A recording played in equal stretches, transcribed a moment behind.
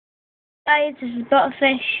Guys, this is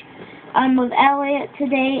Butterfish. I'm with Elliot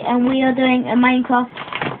today and we are doing a Minecraft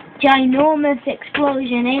ginormous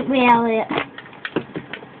explosion, ain't we, Elliot?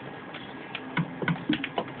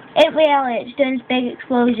 Ain't we, Elliot? It's doing this big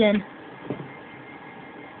explosion.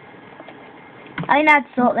 I know how to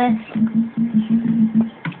sort this.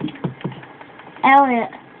 Elliot.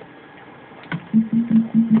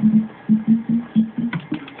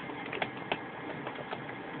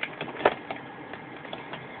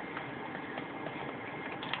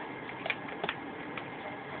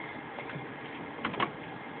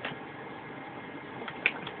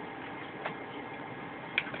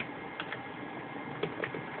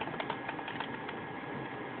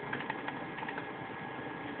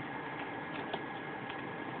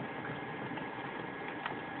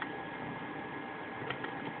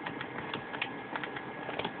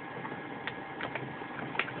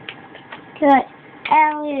 Right,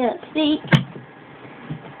 Elliot, speak.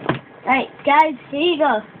 Right, guys, here you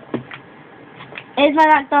go. Here's my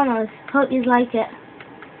McDonald's. Hope you like it.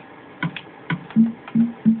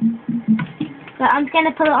 But I'm just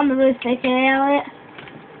gonna put it on the roof, okay, Elliot?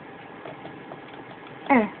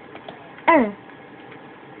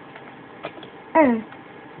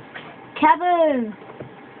 Kaboom!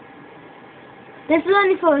 This is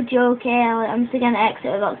only for a joke, okay, Elliot? I'm just gonna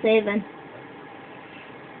exit without saving.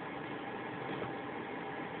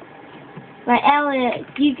 Right, Elliot,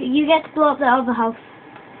 you get to blow up that other house.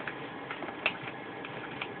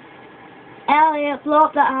 Elliot, blow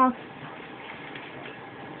up that house.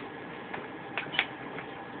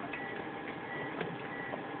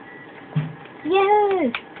 Yeah.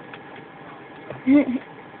 Do you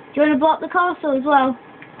want to blow up the castle as well?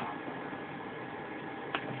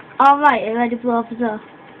 Alright, you're ready to blow up as well.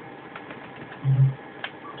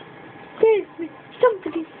 Save me!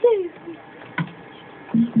 Somebody save me!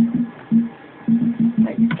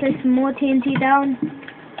 Right, just place some more TNT down.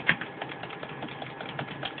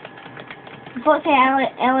 Unfortunately,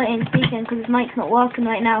 Elliot ain't speaking because his mic's not working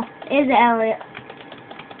right now. Is it, Elliot?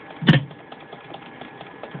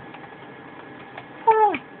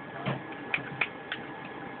 Oh.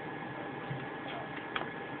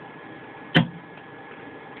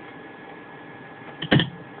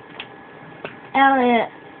 Elliot,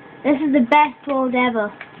 this is the best world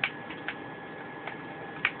ever.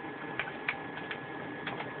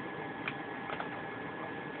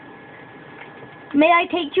 May I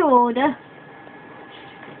take your order?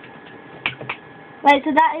 Right,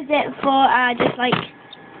 so that is it for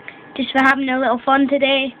just for having a little fun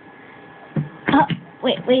today.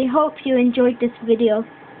 We hope you enjoyed this video.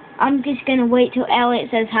 I'm just gonna wait till Elliot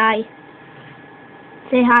says hi.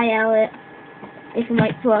 Say hi, Elliot, if your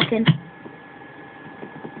mic's working.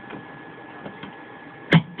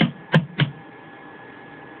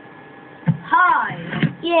 Hi!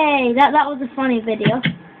 Yay, that was a funny video.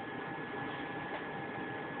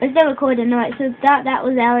 It's still recording, right? So that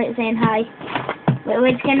was Elliot saying hi.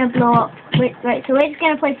 We're just gonna blow up. Right, so we're just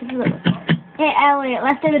gonna place this. Hey Elliot,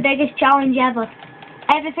 let's do the biggest challenge ever.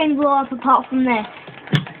 Everything blow up apart from this.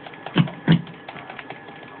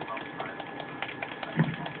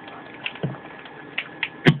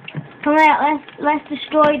 Come on, let's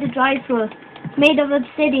destroy the drive-thru. Made of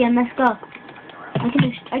obsidian. Let's go.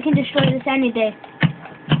 I can destroy this any day.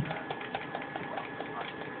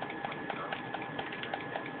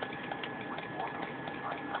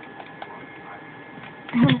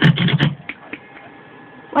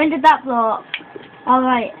 When did that blow up?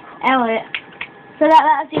 Alright, Elliot. So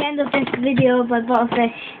that's the end of this video by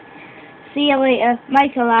Butterfish. See you later.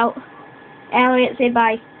 Michael out. Elliot, say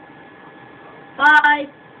bye. Bye!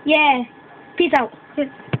 Yeah. Peace out.